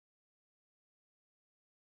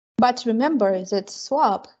 But remember that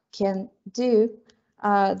swap can do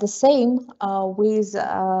the same with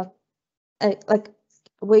like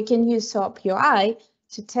we can use swap UI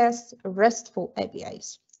to test RESTful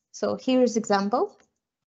APIs. So here's example.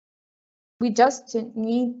 We just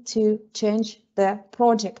need to change the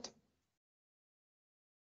project.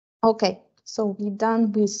 Okay, so we're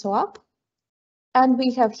done with swap, and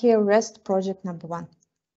we have here REST project number 1.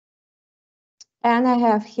 And I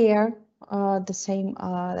have here the same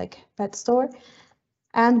like pet store.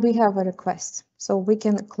 and we have a request. So we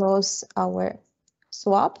can close our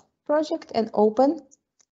swap project and open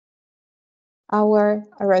our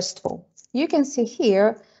RESTful. You can see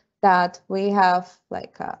here that we have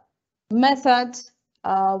like a method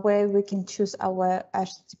where we can choose our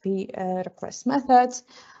HTTP request method.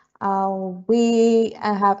 We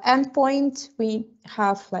have endpoint, we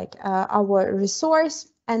have like our resource,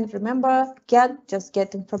 and remember, just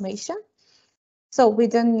get information. So we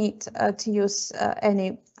don't need to use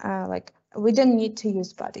we don't need to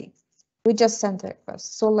use body. We just send a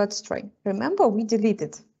request. So let's try. Remember, we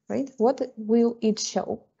deleted, right? What will it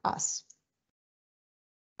show us?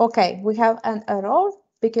 Okay, we have an error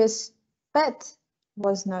because pet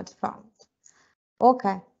was not found.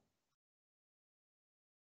 Okay.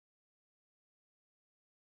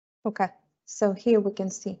 Okay, so here we can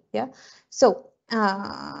see, yeah. So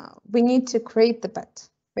we need to create the pet,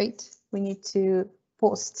 right? We need to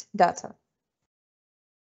post data.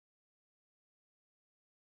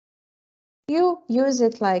 You use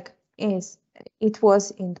it like it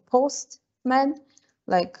was in Postman,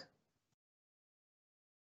 like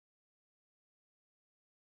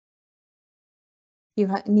you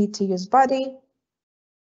need to use body.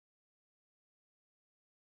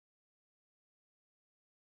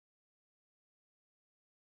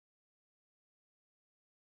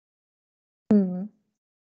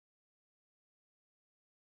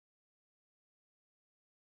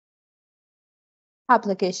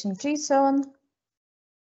 Application JSON,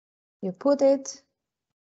 you put it.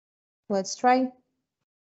 Let's try.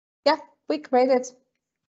 Yeah, we created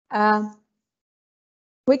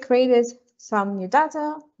some new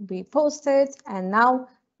data, we posted, and now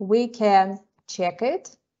we can check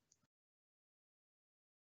it.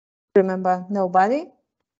 Remember, nobody.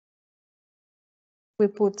 We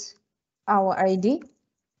put our ID,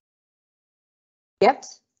 get,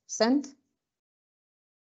 send,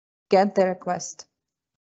 get the request.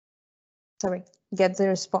 Sorry, get the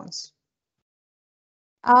response.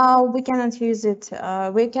 We cannot use it,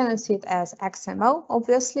 we cannot see it as XML,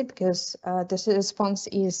 obviously, because this response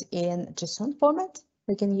is in JSON format.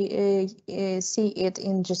 We can see it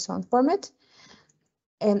in JSON format.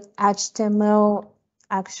 In HTML,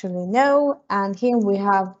 actually no. And here we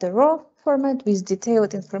have the raw format with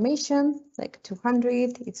detailed information, like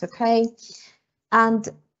 200, it's okay. And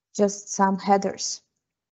just some headers.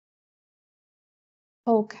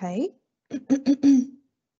 Okay.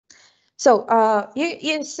 So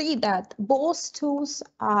you see that both tools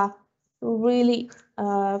are really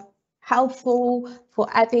helpful for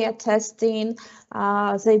API testing.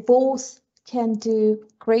 They both can do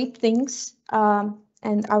great things,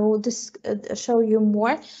 and I will just show you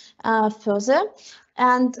more further.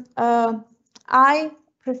 And I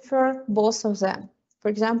prefer both of them. For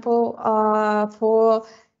example, for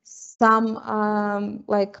some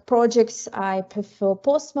like projects, I prefer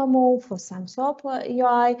PostMemo. For some software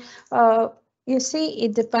UI, you see,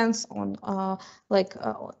 it depends on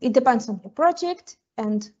it depends on your project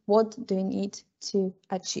and what do you need to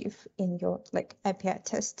achieve in your like API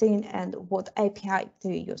testing, and what API do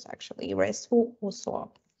you use actually, RESTful or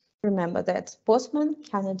SOAP. Remember that Postman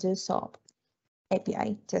cannot do SOAP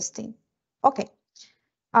API testing. Okay.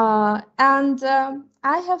 I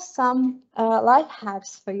have some life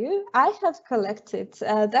hacks for you. I have collected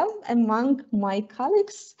them among my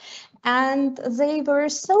colleagues, and they were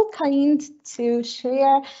so kind to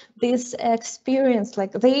share this experience,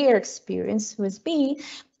 like their experience with me.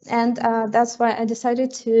 And that's why I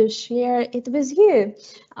decided to share it with you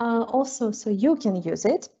also, so you can use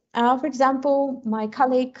it. For example, my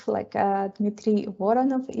colleague, like Dmitry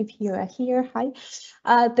Voronov, if you are here, hi.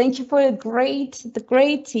 Thank you for the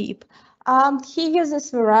great tip. He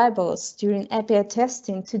uses variables during API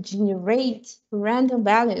testing to generate random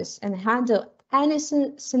values and handle any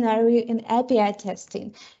scenario in API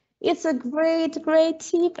testing. It's a great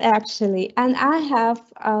tip actually, and I have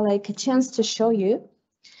like a chance to show you.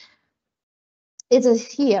 It is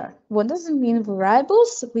here. What does it mean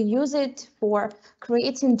variables? We use it for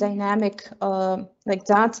creating dynamic like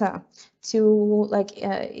data to like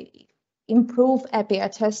improve API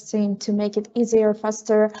testing, to make it easier,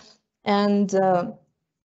 faster, and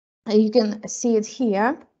you can see it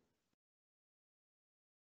here.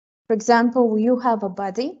 For example, you have a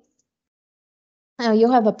body,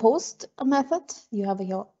 you have a post method, you have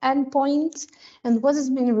your endpoint, and what is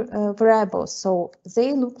mean variables? So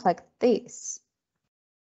they look like this.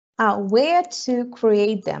 Where to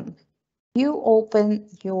create them? You open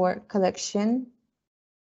your collection,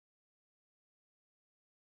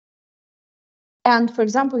 and for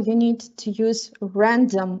example, you need to use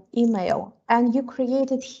random email, and you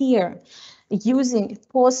create it here. using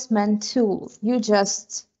Postman tool, you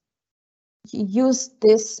just use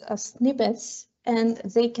these snippets and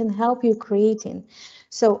they can help you creating.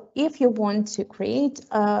 So if you want to create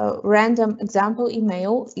a random example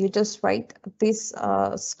email, you just write this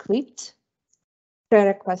script,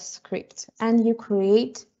 request script, and you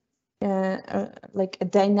create like a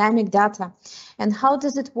dynamic data. And how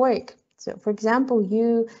does it work? So for example,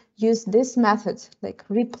 you use this method, like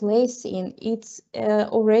replacing, it's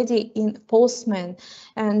already in Postman,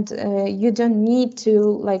 and you don't need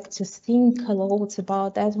to think a lot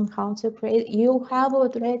about that and how to create. You have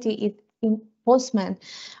already it in Postman.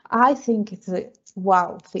 I think it's a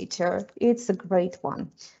wow feature. It's a great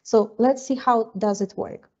one. So let's see how does it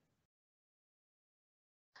work.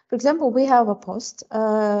 For example, we have a post,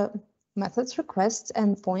 methods request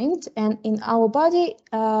endpoint, and in our body,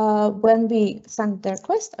 when we send the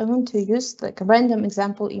request, I want to use like a random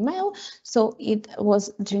example email. So it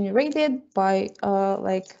was generated by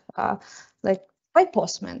by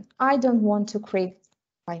Postman. I don't want to create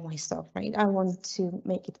by myself, right? I want to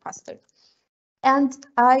make it faster. And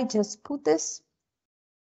I just put this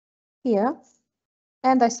here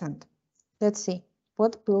and I send. Let's see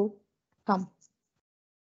what will come.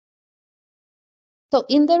 So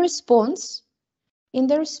in the response,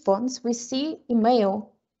 we see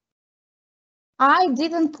email. I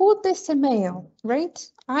didn't put this email,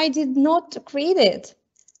 right? I did not create it.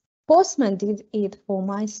 Postman did it for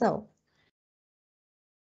myself.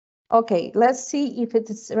 Okay, let's see if it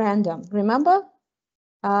is random. Remember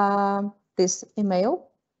this email?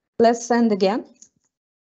 Let's send again.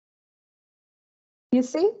 You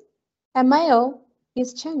see, email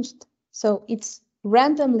is changed. So it's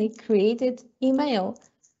randomly created email.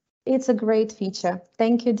 It's a great feature.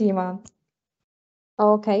 Thank you, Dima.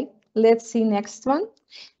 Okay, let's see next one.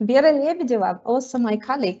 Vera Lebedeva, also my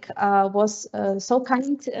colleague, was so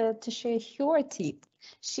kind to share her tip.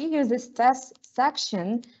 She uses test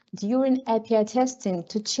section during API testing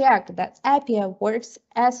to check that API works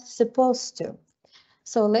as supposed to.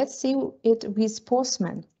 So let's see it with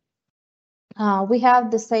Postman. We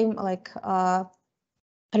have the same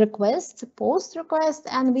request, post request,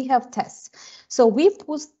 and we have tests. So we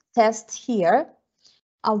put test here.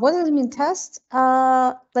 What does it mean test?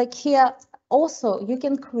 Like here, also, you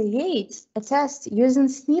can create a test using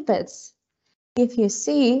snippets. If you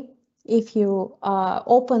see, if you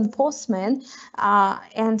open Postman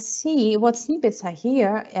and see what snippets are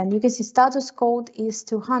here, and you can see status code is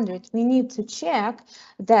 200. We need to check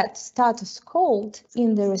that status code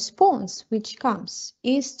in the response, which comes,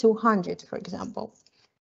 is 200, for example.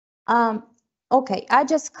 Okay, I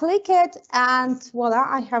just click it and voila,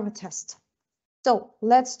 I have a test. So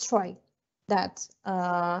let's try that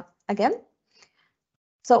again.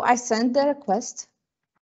 So I send the request.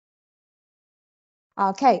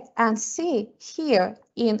 Okay, and see here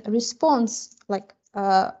in response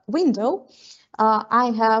window,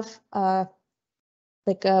 I have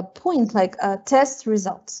like a point, like test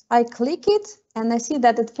results. I click it and I see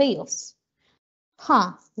that it fails.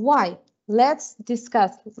 Why? Let's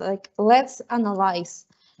discuss, let's analyze.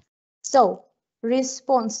 So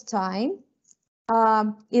response time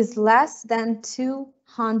is less than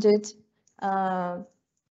 200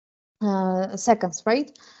 seconds,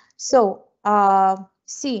 right? So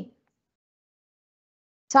see,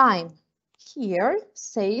 time here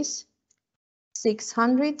says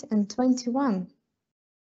 621,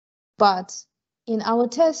 but in our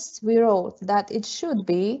test we wrote that it should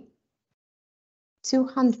be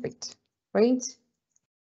 200, right?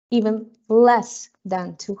 Even less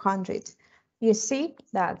than 200. You see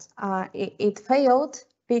that it failed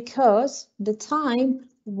because the time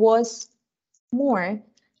was more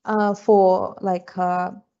for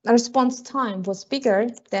response time was bigger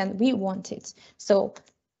than we wanted. So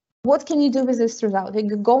what can you do with this result?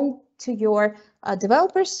 You go to your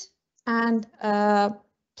developers and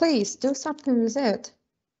please do something with it.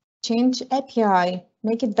 Change API,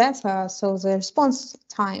 make it better so the response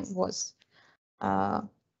time was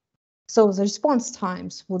so the response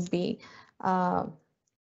times would be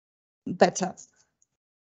better.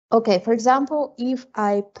 Okay, for example, if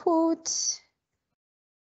I put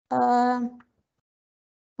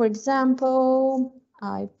for example,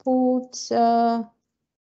 I put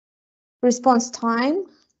response time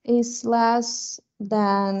is less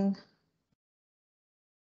than,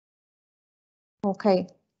 okay,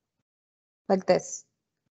 like this.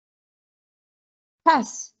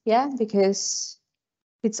 Pass, yeah, because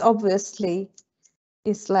it's obviously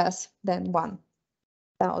is less than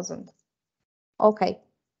 1,000. Okay,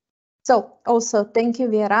 so also thank you,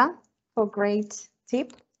 Vera, for great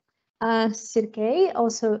tip. Sergey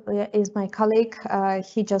also is my colleague.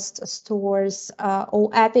 He just stores all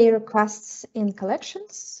API requests in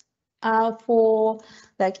collections for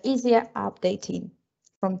like easier updating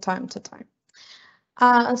from time to time.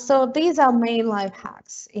 So these are main life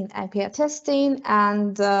hacks in API testing,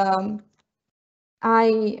 and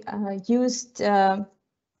I used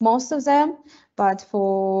most of them, but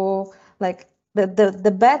for like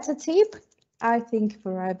the better tip, I think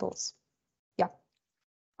variables. Yeah.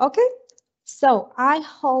 Okay. So I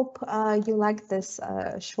hope you like this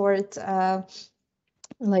short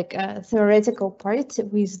theoretical part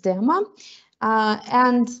with demo.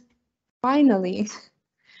 And finally,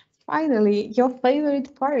 finally, your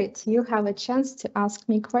favorite part, you have a chance to ask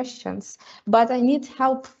me questions, but I need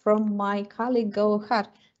help from my colleague Gohar.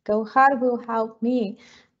 Gohar will help me.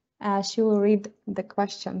 She will read the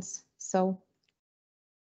questions. So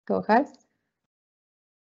Gohar.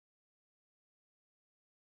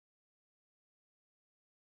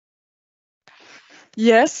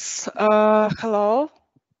 Yes, hello. Hi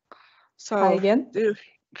So, again.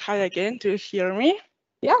 hi again, do you hear me?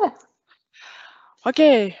 Yeah.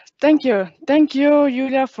 Okay, thank you. Thank you,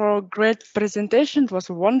 Yulia, for a great presentation. It was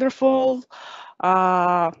wonderful.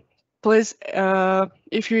 Please,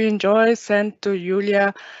 if you enjoy, send to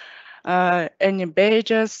Yulia any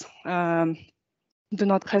badges. Do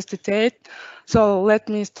not hesitate. So let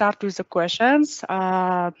me start with the questions.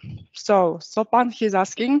 So Sopan, he's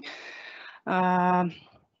asking,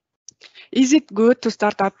 is it good to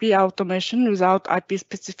start API automation without IP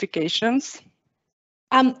specifications?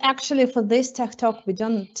 Actually, for this tech talk, we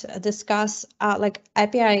don't discuss like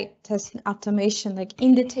API testing automation like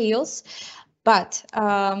in details, but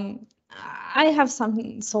I have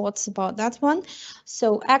some thoughts about that one.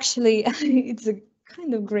 So actually, it's a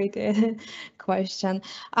kind of great question.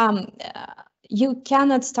 You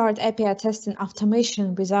cannot start API testing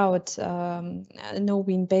automation without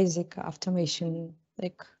knowing basic automation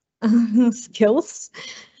like skills.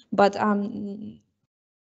 But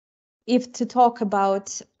if to talk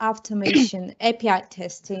about automation API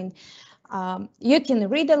testing, you can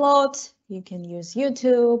read a lot, you can use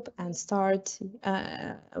YouTube and start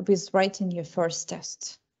with writing your first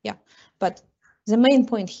test. Yeah, but the main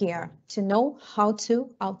point here to know how to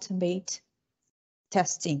automate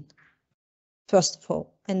testing first of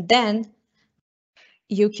all, and then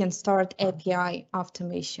you can start API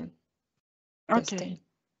automation testing. Okay,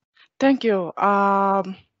 thank you.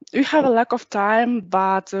 We have a lack of time,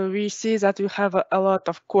 but we see that you have a lot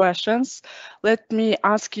of questions. Let me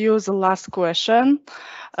ask you the last question.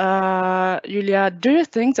 Yulia, do you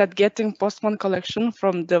think that getting Postman collection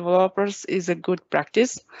from developers is a good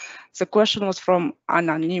practice? The question was from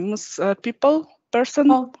anonymous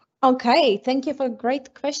person. Oh, okay. Thank you for a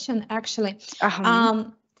great question, actually.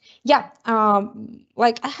 Um, Yeah,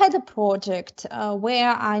 like I had a project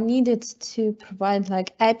where I needed to provide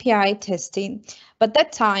like API testing, but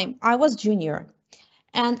that time I was junior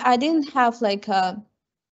and I didn't have like a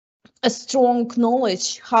strong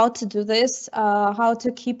knowledge how to do this, how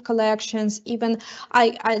to keep collections. Even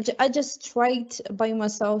I just tried by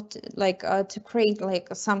myself to, like to create like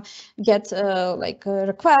some get like a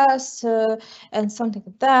request and something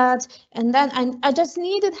like that. And then I just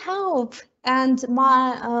needed help. And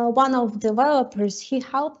my one of developers, he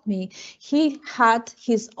helped me. He had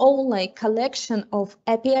his own like collection of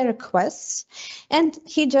API requests, and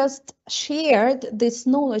he just shared this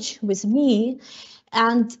knowledge with me.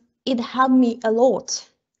 And it helped me a lot,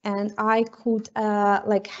 and I could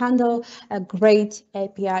like handle a great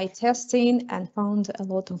API testing and found a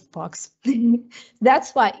lot of bugs.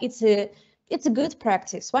 That's why it's a good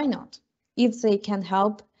practice. Why not? If they can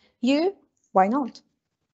help you, why not?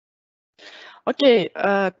 Okay,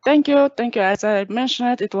 thank you. Thank you. As I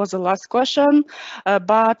mentioned, it was the last question,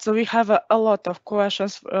 but we have a lot of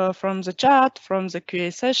questions from the chat, from the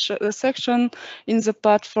QA section in the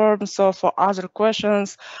platform. So for other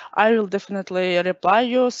questions, I will definitely reply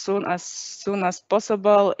you soon as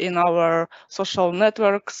possible in our social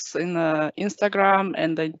networks, in Instagram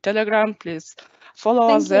and in Telegram. Please follow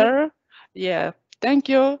us Thank you. there. Yeah, thank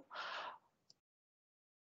you.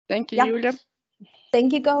 Thank you, Yeah. Yulia.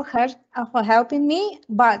 Thank you, Gohar, for helping me,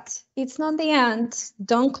 but it's not the end.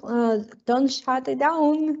 Don't shut it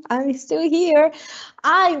down. I'm still here.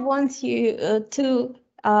 I want you to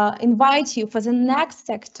invite you for the next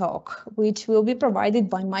Tech Talk, which will be provided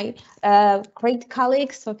by my great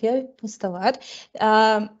colleague Sofia Pustavat.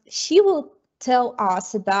 She will tell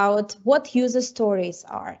us about what user stories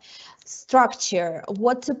are, structure,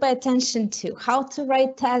 what to pay attention to, how to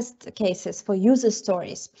write test cases for user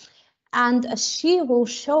stories. and she will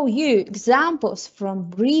show you examples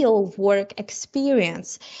from real work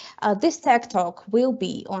experience. This Tech Talk will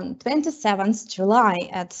be on 27th July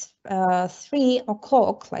at 3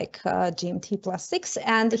 o'clock, like GMT +6.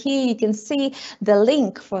 And here you can see the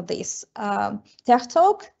link for this Tech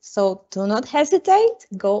Talk. So do not hesitate,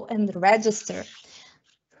 go and register.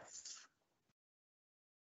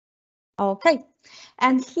 Okay,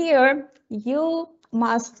 and here you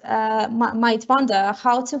might wonder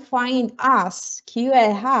how to find us,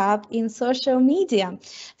 QA Hub, in social media.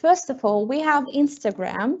 First of all, we have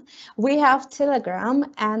Instagram, we have Telegram,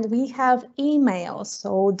 and we have email.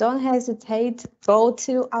 So don't hesitate, go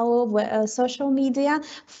to our social media,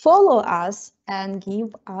 follow us, and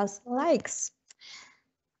give us likes.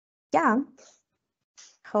 Yeah,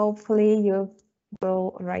 hopefully you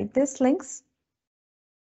will write these links.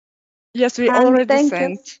 Yes, we already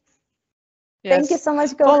sent. Yes. Thank you so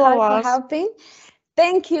much, Gohar, for helping.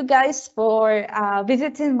 Thank you guys for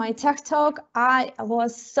visiting my Tech Talk. I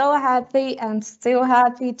was so happy and still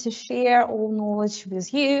happy to share all knowledge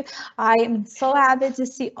with you. I am so happy to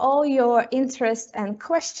see all your interest and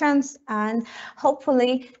questions, and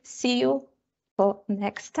hopefully see you for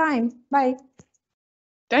next time. Bye.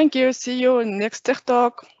 Thank you. See you in next Tech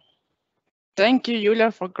Talk. Thank you,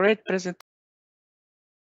 Yuliya, for great presentation.